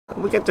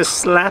We get to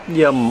slap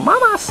your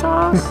mama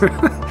sauce.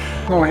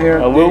 No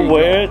hair. I will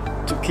wear it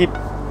to keep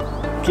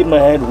my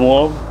head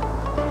warm.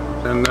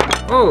 And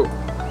oh,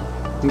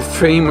 the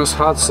famous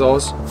hot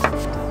sauce.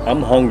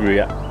 I'm hungry.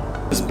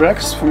 It's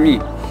breakfast for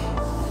me.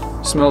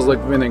 Smells like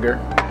vinegar.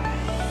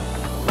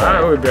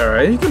 Alright, we'll be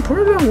alright. You can pour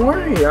it, don't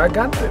worry. I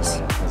got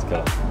this. Let's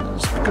go.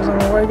 Just because I'm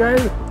a white guy,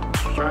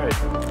 try it.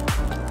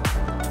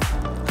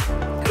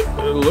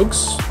 It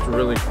looks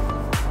really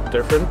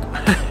different.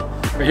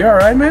 Are you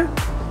alright, man?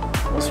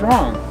 What's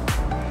wrong?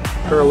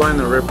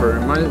 Carolina Reaper.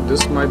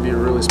 This might be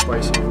really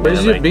spicy.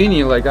 Where's your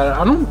beanie? Like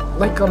I don't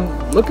like.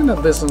 I'm looking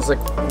at this and it's like,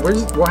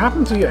 what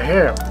happened to your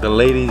hair? The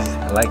ladies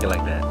like it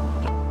like that.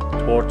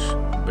 Torch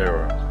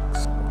bearer.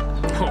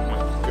 Oh my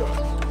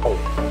god. Oh.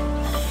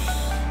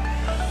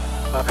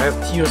 I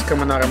have tears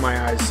coming out of my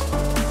eyes.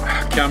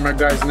 Camera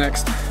guys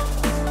next.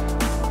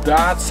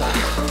 That's a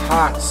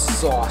hot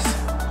sauce.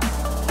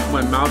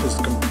 My mouth is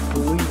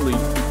completely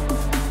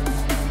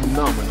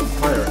numb and on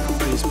fire.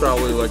 He's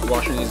probably like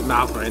washing his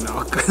mouth right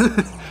now.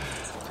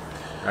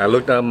 I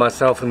looked at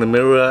myself in the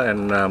mirror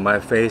and my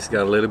face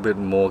got a little bit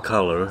more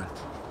color.